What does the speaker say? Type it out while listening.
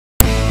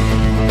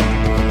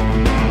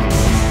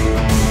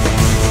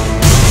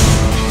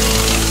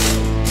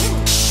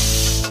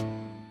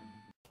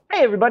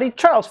Hey everybody,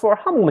 Charles for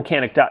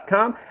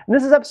HumbleMechanic.com, and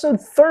this is episode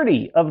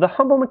 30 of the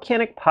Humble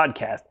Mechanic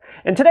podcast.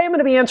 And today I'm going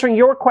to be answering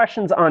your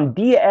questions on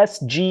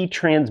DSG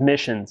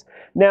transmissions.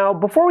 Now,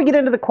 before we get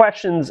into the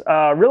questions,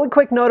 really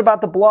quick note about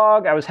the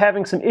blog. I was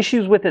having some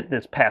issues with it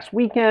this past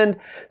weekend,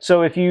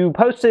 so if you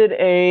posted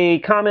a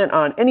comment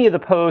on any of the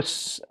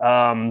posts,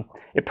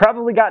 it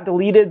probably got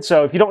deleted,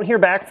 so if you don't hear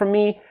back from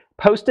me,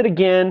 post it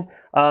again.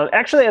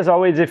 Actually, as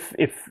always, if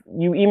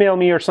you email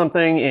me or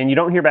something and you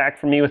don't hear back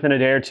from me within a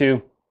day or two,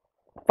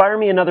 fire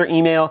me another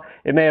email.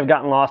 It may have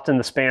gotten lost in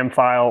the spam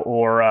file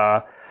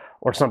or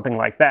something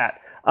like that.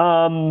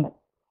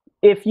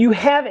 If you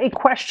have a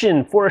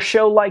question for a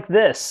show like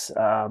this,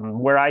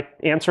 where I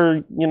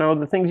answer,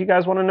 the things you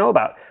guys want to know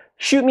about,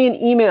 shoot me an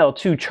email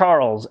to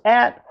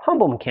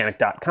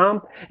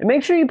charles@humblemechanic.com, and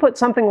make sure you put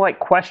something like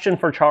question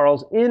for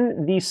Charles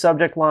in the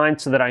subject line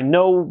so that I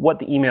know what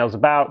the email is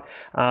about,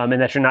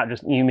 and that you're not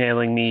just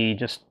emailing me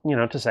just,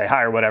 to say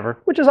hi or whatever,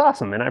 which is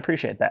awesome, and I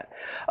appreciate that.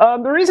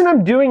 The reason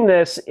I'm doing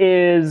this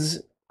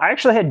is I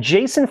actually had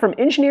Jason from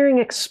Engineering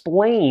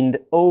Explained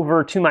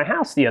over to my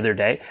house the other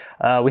day.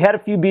 We had a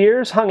few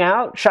beers, hung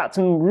out, shot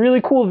some really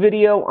cool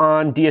video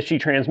on DSG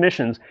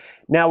transmissions.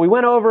 Now, we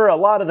went over a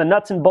lot of the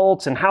nuts and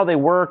bolts and how they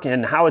work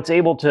and how it's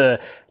able to,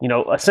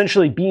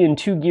 essentially be in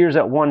two gears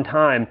at one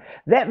time.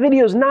 That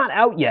video's not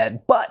out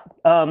yet, but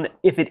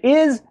if it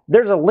is,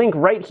 there's a link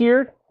right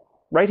here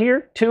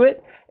to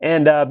it.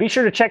 And be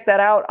sure to check that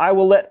out. I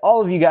will let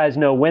all of you guys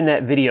know when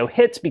that video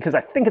hits because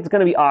I think it's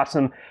going to be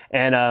awesome.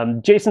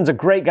 And Jason's a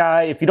great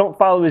guy. If you don't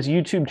follow his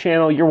YouTube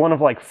channel, you're one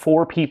of like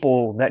 4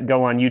 people that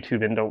go on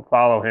YouTube and don't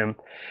follow him.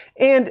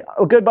 And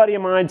a good buddy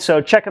of mine,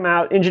 so check him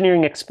out,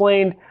 Engineering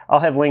Explained.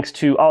 I'll have links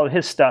to all of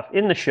his stuff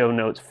in the show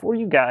notes for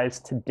you guys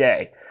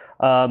today.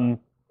 The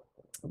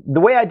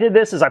way I did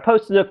this is I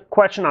posted a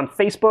question on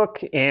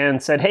Facebook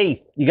and said,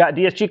 hey, you got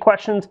DSG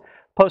questions?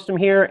 Post them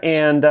here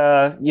and,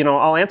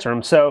 I'll answer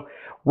them. So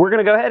we're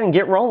going to go ahead and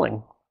get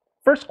rolling.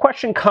 First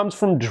question comes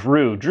from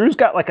Drew. Drew's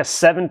got like a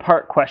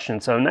 7-part question,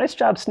 so nice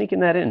job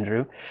sneaking that in,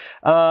 Drew.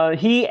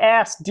 He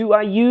asked, do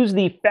I use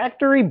the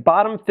factory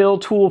bottom fill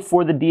tool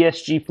for the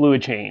DSG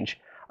fluid change,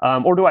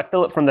 or do I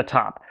fill it from the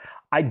top?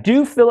 I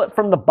do fill it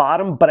from the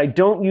bottom, but I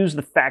don't use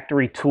the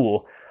factory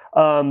tool.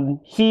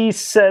 He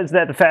says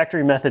that the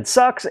factory method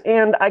sucks,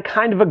 and I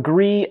kind of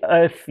agree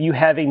if you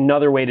have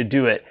another way to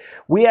do it.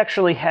 We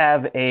actually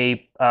have an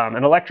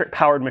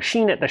electric-powered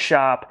machine at the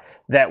shop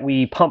that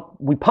we pump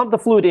the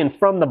fluid in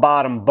from the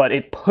bottom, but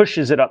it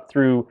pushes it up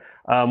through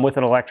with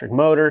an electric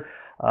motor,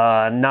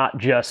 not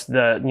just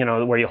the,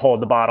 where you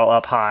hold the bottle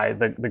up high,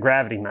 the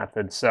gravity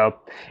method. So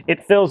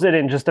it fills it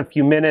in just a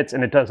few minutes,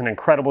 and it does an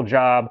incredible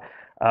job.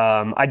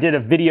 I did a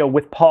video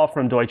with Paul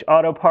from Deutsche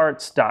Auto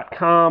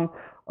Parts.com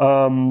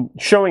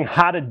showing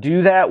how to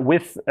do that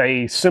with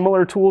a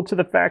similar tool to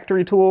the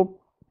factory tool,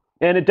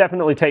 and it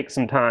definitely takes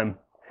some time.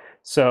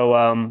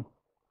 So,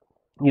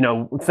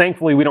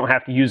 thankfully we don't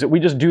have to use it. We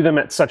just do them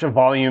at such a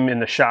volume in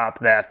the shop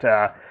that,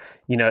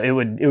 it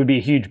would be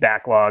a huge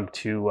backlog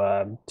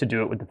to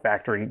do it with the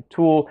factory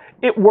tool.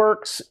 It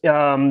works.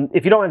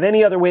 If you don't have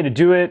any other way to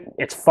do it,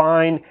 it's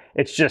fine.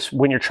 It's just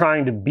when you're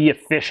trying to be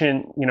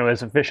efficient,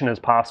 as efficient as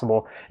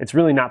possible, it's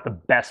really not the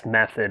best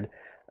method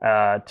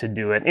to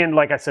do it. And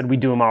like I said, we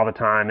do them all the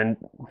time, and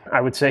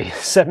I would say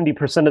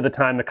 70% of the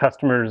time the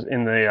customer's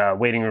in the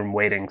waiting room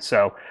waiting.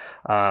 So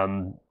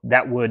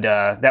that would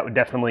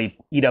definitely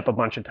eat up a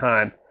bunch of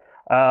time.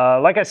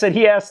 Like I said,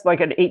 he asked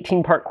like an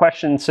 18-part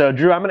question. So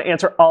Drew, I'm going to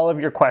answer all of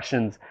your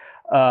questions.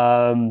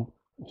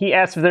 He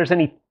asked if there's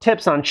any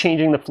tips on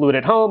changing the fluid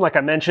at home. Like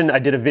I mentioned, I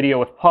did a video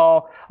with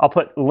Paul. I'll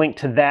put a link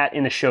to that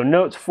in the show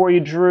notes for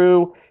you,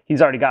 Drew.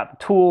 He's already got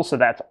the tool, so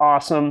that's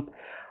awesome.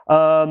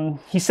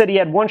 He said he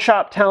had one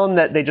shop tell him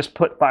that they just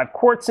put 5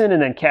 quarts in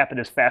and then cap it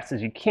as fast as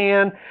you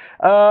can.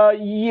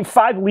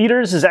 5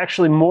 liters is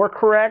actually more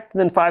correct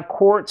than 5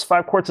 quarts.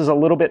 5 quarts is a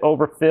little bit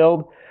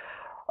overfilled.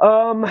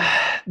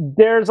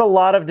 There's a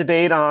lot of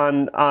debate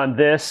on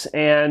this,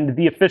 and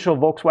the official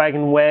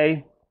Volkswagen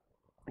way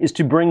is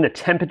to bring the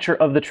temperature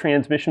of the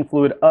transmission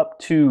fluid up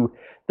to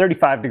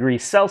 35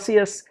 degrees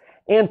Celsius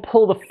and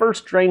pull the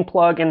first drain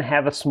plug and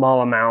have a small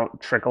amount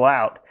trickle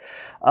out.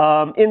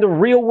 In the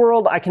real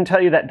world, I can tell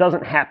you that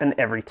doesn't happen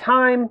every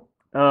time.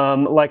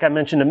 Like I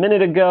mentioned a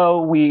minute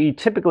ago, we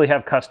typically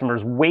have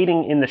customers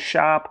waiting in the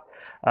shop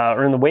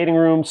or in the waiting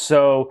room.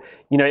 So,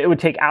 it would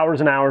take hours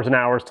and hours and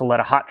hours to let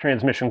a hot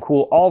transmission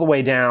cool all the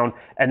way down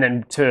and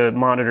then to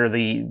monitor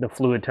the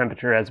fluid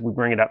temperature as we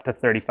bring it up to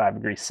 35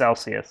 degrees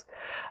Celsius.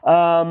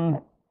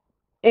 And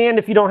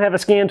if you don't have a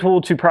scan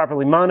tool to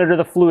properly monitor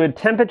the fluid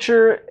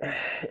temperature,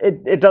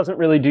 it doesn't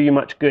really do you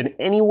much good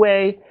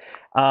anyway.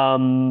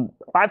 5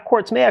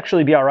 quarts may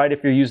actually be all right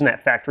if you're using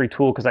that factory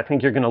tool, because I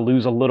think you're going to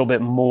lose a little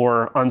bit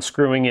more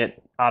unscrewing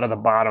it out of the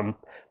bottom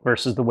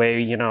versus the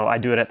way, I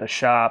do it at the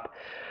shop.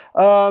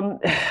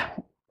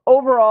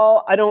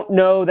 Overall, I don't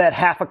know that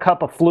half a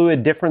cup of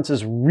fluid difference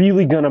is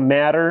really going to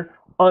matter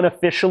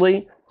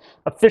unofficially.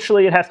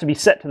 Officially, it has to be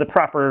set to the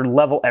proper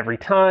level every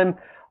time.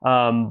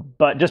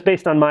 But just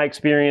based on my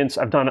experience,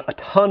 I've done a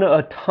ton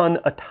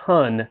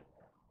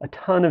a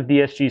ton of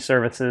DSG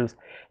services,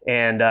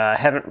 and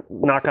haven't,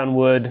 knock on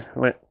wood,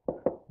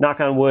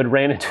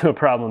 ran into a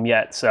problem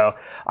yet. So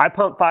I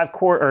pump 5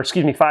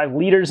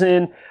 liters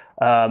in.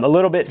 A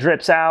little bit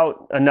drips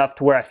out, enough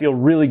to where I feel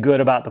really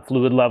good about the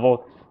fluid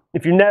level.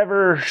 If you're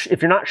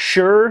not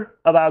sure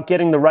about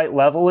getting the right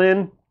level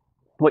in,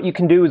 what you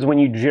can do is when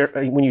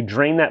you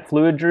drain that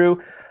fluid,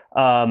 Drew,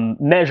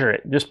 measure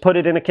it. Just put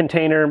it in a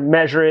container,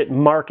 measure it,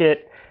 mark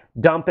it,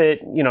 dump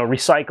it,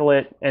 recycle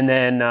it, and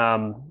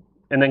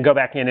then go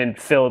back in and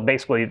fill.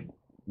 Basically,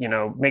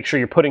 make sure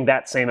you're putting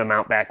that same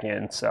amount back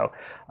in. So,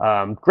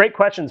 great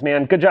questions,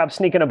 man. Good job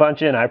sneaking a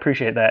bunch in. I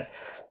appreciate that.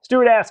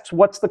 Stuart asks,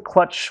 what's the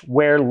clutch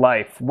wear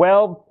life?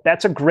 Well,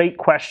 that's a great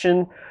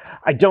question.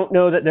 I don't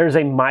know that there's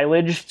a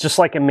mileage. Just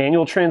like a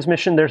manual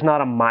transmission, there's not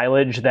a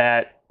mileage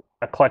that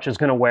a clutch is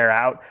going to wear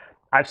out.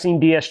 I've seen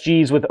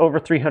DSGs with over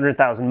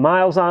 300,000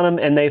 miles on them,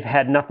 and they've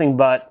had nothing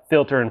but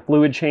filter and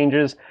fluid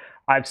changes.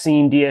 I've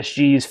seen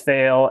DSGs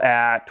fail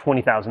at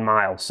 20,000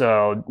 miles.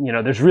 So,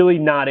 there's really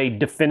not a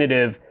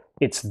definitive,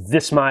 it's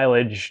this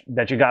mileage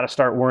that you got to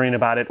start worrying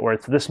about it, or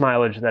it's this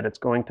mileage that it's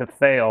going to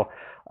fail.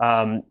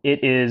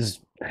 It is,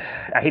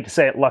 I hate to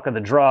say it, luck of the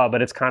draw,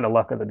 but it's kind of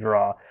luck of the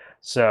draw.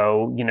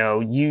 So,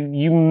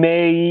 you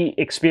may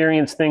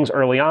experience things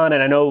early on,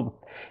 and I know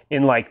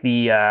in like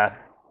the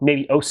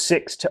maybe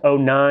 06 to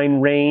 09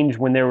 range,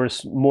 when there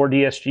was more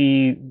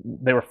DSG,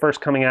 they were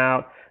first coming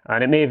out,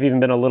 and it may have even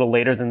been a little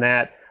later than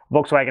that.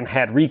 Volkswagen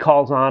had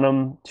recalls on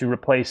them to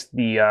replace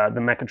the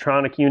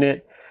mechatronic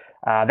unit.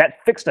 That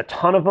fixed a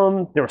ton of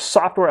them. There were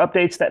software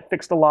updates that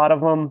fixed a lot of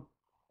them.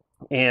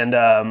 And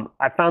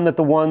I found that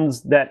the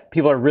ones that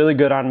people are really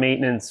good on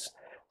maintenance,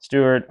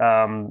 Stuart,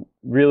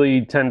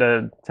 really tend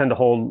to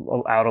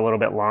hold out a little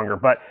bit longer.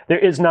 But there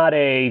is not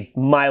a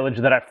mileage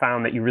that I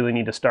found that you really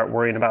need to start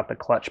worrying about the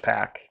clutch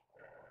pack.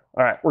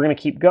 All right, we're going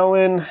to keep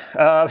going.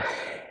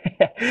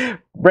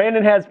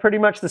 Brandon has pretty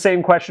much the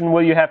same question.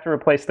 Will you have to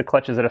replace the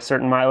clutches at a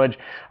certain mileage?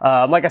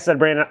 Like I said,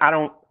 Brandon, I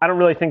don't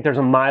really think there's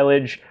a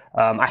mileage.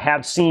 I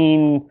have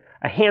seen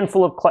a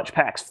handful of clutch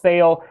packs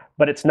fail,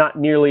 but it's not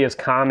nearly as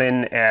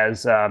common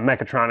as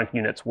mechatronic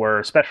units were,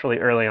 especially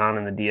early on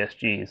in the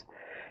DSGs.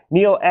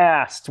 Neil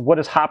asked, what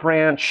does Hop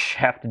Ranch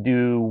have to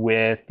do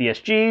with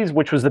DSGs,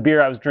 which was the beer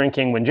I was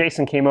drinking when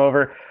Jason came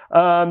over?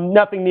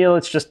 Nothing, Neil.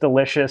 It's just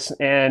delicious.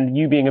 And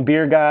you being a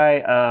beer guy,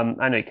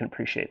 I know you can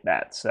appreciate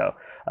that. So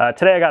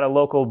today I got a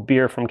local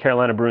beer from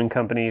Carolina Brewing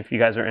Company. If you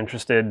guys are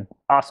interested,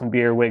 awesome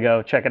beer,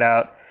 Wigo. Check it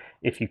out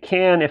if you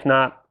can. If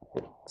not,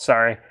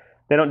 sorry.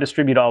 They don't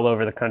distribute all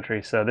over the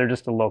country, so they're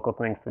just a local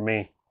thing for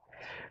me.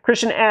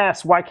 Christian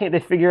asks, why can't they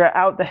figure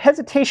out the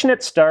hesitation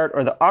at start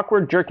or the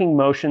awkward jerking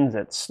motions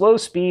at slow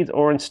speeds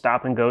or in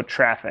stop-and-go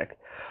traffic?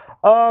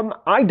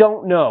 I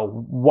don't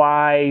know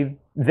why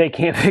they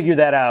can't figure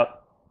that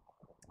out.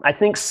 I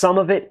think some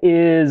of it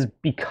is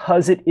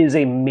because it is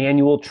a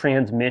manual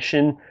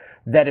transmission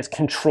that is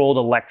controlled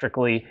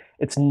electrically.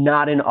 It's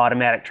not an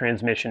automatic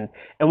transmission.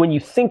 And when you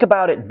think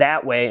about it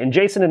that way, and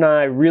Jason and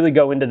I really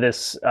go into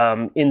this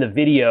in the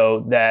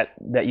video that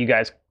you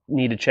guys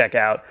need to check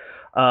out,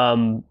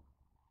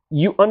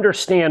 you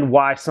understand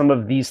why some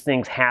of these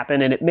things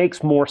happen, and it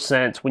makes more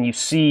sense when you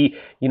see,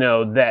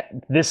 that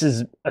this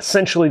is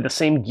essentially the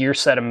same gear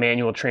set a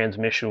manual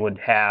transmission would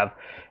have.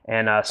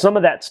 And some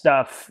of that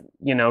stuff,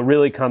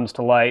 really comes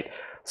to light.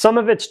 Some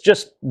of it's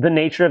just the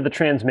nature of the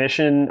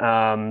transmission.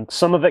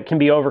 Some of it can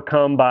be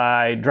overcome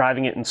by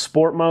driving it in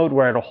sport mode,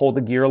 where it'll hold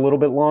the gear a little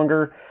bit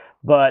longer.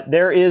 But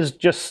there is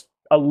just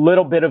a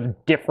little bit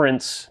of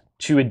difference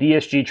to a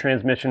DSG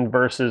transmission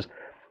versus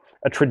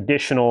a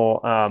traditional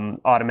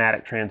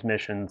automatic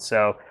transmission.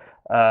 So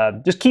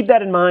just keep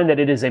that in mind, that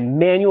it is a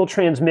manual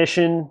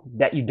transmission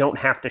that you don't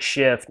have to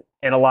shift,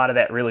 and a lot of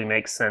that really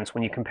makes sense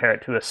when you compare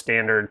it to a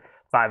standard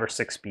 5 or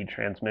 6 speed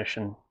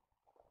transmission.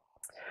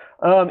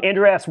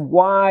 Andrew asks,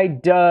 why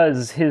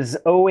does his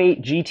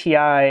 08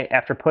 GTI,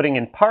 after putting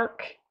in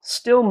park,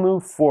 still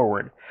move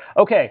forward?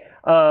 Okay,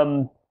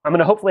 I'm going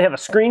to hopefully have a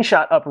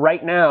screenshot up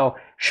right now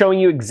showing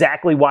you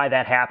exactly why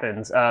that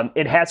happens.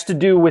 It has to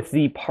do with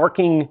the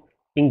parking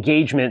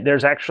engagement.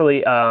 There's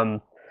actually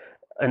an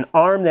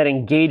arm that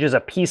engages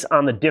a piece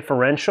on the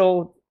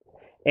differential,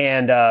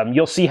 and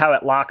you'll see how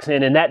it locks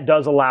in, and that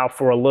does allow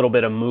for a little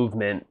bit of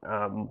movement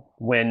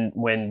when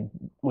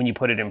you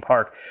put it in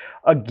park.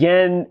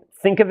 Again,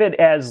 think of it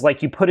as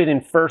like you put it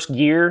in first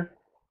gear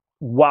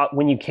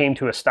when you came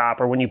to a stop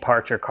or when you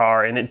parked your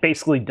car, and it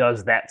basically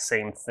does that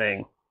same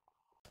thing.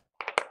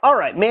 All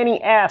right,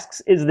 Manny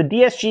asks, is the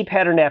DSG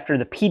patterned after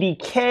the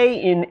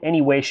PDK in any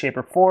way, shape,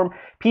 or form?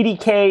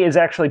 PDK is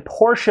actually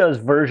Porsche's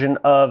version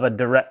of a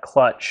direct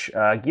clutch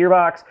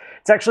gearbox.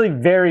 It's actually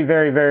very,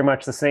 very, very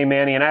much the same,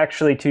 Manny. And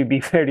actually, to be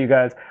fair to you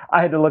guys,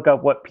 I had to look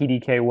up what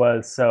PDK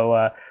was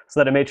so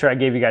that I made sure I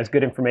gave you guys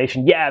good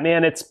information. Yeah,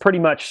 man, it's pretty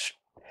much,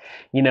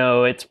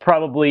 it's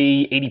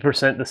probably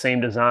 80% the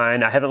same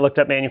design. I haven't looked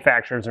up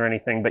manufacturers or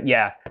anything, but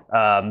yeah,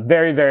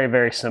 very, very,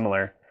 very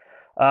similar.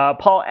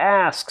 Paul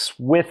asks,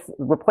 with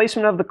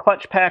replacement of the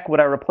clutch pack, would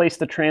I replace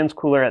the trans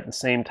cooler at the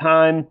same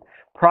time?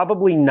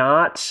 Probably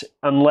not,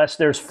 unless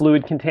there's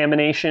fluid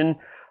contamination.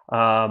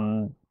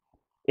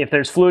 If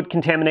there's fluid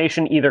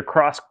contamination, either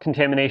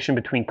cross-contamination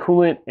between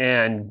coolant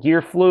and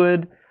gear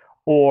fluid,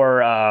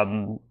 or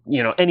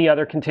any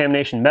other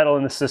contamination, metal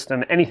in the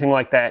system, anything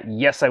like that,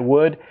 yes, I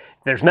would.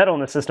 If there's metal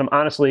in the system,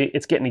 honestly,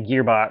 it's getting a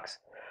gearbox.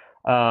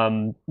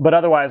 But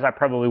otherwise, I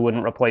probably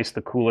wouldn't replace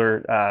the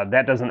cooler.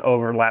 That doesn't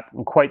overlap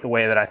in quite the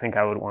way that I think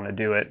I would want to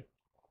do it.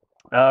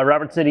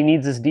 Robert said he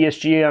needs his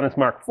DSG on his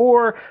Mark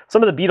IV.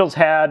 Some of the Beetles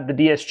had the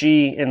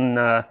DSG in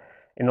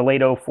the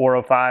late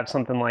 04, 05,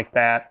 something like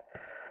that.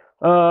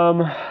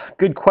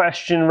 Good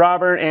question,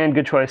 Robert, and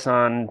good choice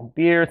on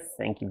beer.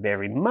 Thank you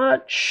very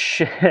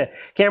much.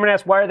 Cameron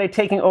asked, why are they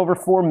taking over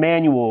 4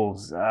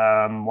 manuals?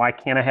 Why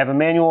can't I have a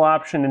manual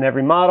option in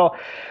every model?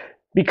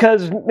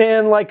 Because,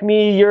 man, like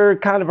me, you're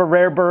kind of a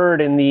rare bird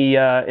in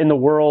the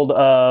world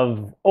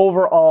of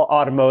overall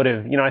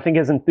automotive. I think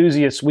as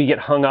enthusiasts, we get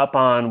hung up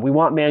on, we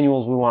want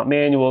manuals, we want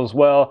manuals.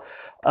 Well,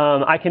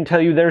 I can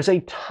tell you there's a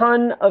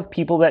ton of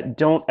people that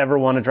don't ever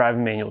want to drive a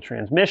manual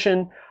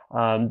transmission.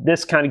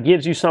 This kind of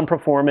gives you some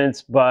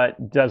performance,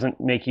 but doesn't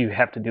make you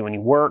have to do any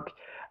work.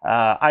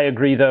 I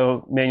agree,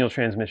 though, manual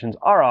transmissions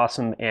are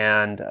awesome,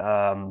 and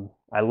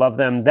I love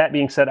them. That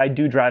being said, I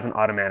do drive an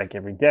automatic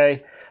every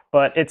day.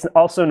 But it's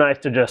also nice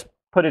to just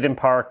put it in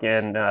park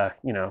and,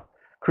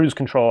 cruise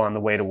control on the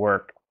way to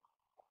work.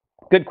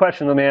 Good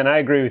question, though, man. I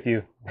agree with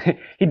you.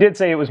 He did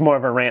say it was more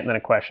of a rant than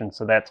a question,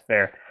 so that's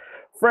fair.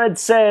 Fred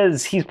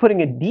says he's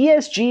putting a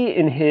DSG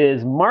in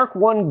his Mark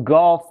I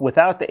Golf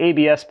without the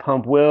ABS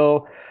pump.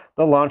 Will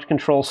the launch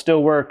control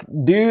still work?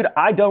 Dude,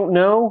 I don't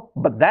know,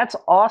 but that's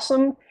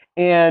awesome.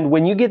 And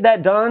when you get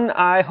that done,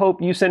 I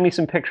hope you send me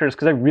some pictures,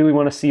 because I really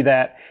want to see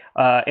that,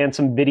 and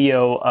some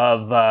video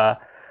of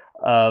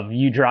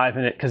you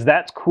driving it, because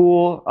that's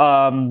cool.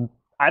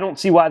 I don't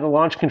see why the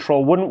launch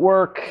control wouldn't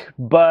work,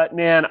 but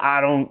man, I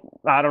don't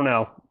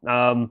know.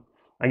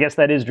 I guess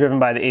that is driven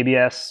by the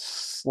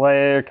ABS,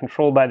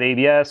 controlled by the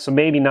ABS, so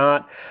maybe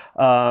not.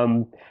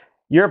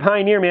 You're a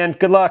pioneer, man.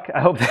 Good luck.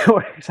 I hope that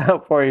works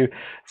out for you.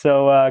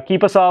 So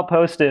keep us all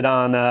posted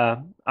on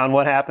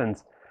what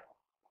happens.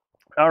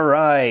 All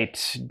right.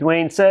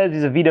 Dwayne says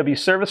he's a VW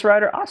service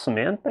rider. Awesome,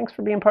 man. Thanks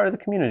for being part of the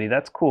community.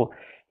 That's cool.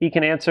 He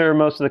can answer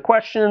most of the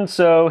questions,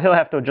 so he'll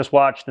have to just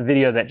watch the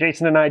video that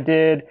Jason and I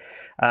did.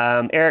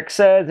 Eric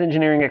says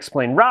Engineering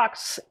Explained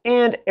rocks,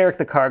 and Eric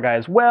the Car Guy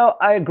as well.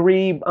 I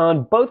agree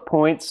on both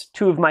points.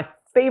 2 of my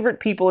favorite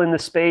people in the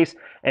space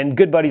and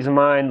good buddies of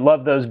mine.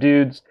 Love those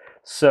dudes.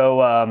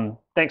 So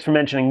thanks for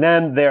mentioning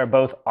them. They are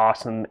both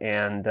awesome,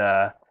 and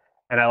I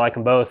like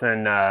them both.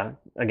 And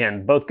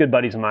again, both good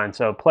buddies of mine,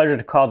 so pleasure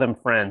to call them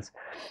friends.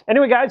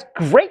 Anyway, guys,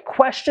 great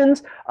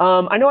questions.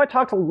 I know I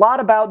talked a lot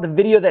about the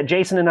video that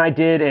Jason and I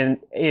did, and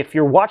if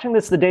you're watching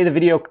this the day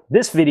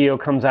this video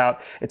comes out,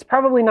 it's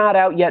probably not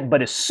out yet,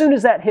 but as soon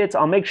as that hits,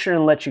 I'll make sure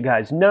and let you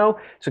guys know.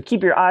 So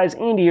keep your eyes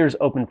and ears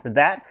open for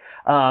that.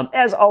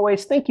 As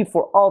always, thank you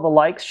for all the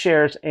likes,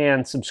 shares,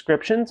 and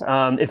subscriptions.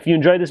 If you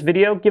enjoyed this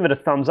video, give it a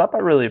thumbs up. I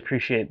really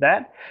appreciate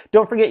that.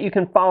 Don't forget you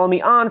can follow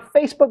me on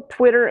Facebook,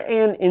 Twitter,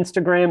 and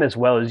Instagram, as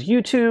well as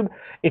YouTube.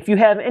 If you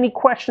have any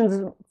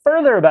questions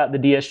further about the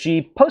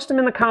DSG, post them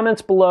in the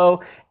comments below.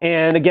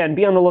 And again,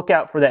 be on the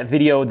lookout for that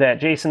video that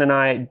Jason and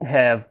I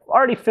have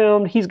already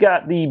filmed. He's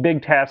got the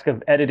big task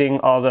of editing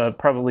all the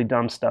probably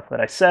dumb stuff that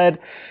I said,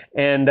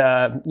 and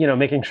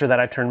making sure that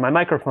I turn my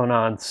microphone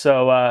on.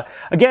 So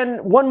again,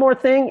 one more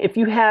thing, if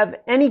you have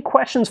any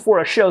questions for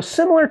a show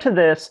similar to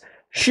this,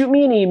 shoot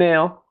me an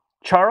email,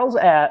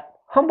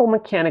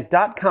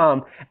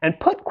 charles@humblemechanic.com, and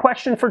put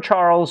question for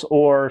Charles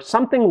or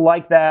something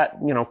like that.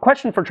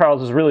 Question for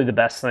Charles is really the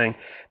best thing.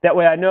 That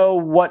way I know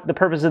what the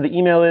purpose of the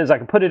email is. I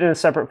can put it in a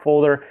separate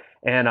folder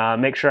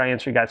and make sure I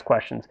answer you guys'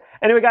 questions.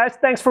 Anyway, guys,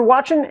 thanks for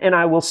watching, and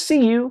I will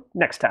see you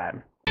next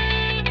time.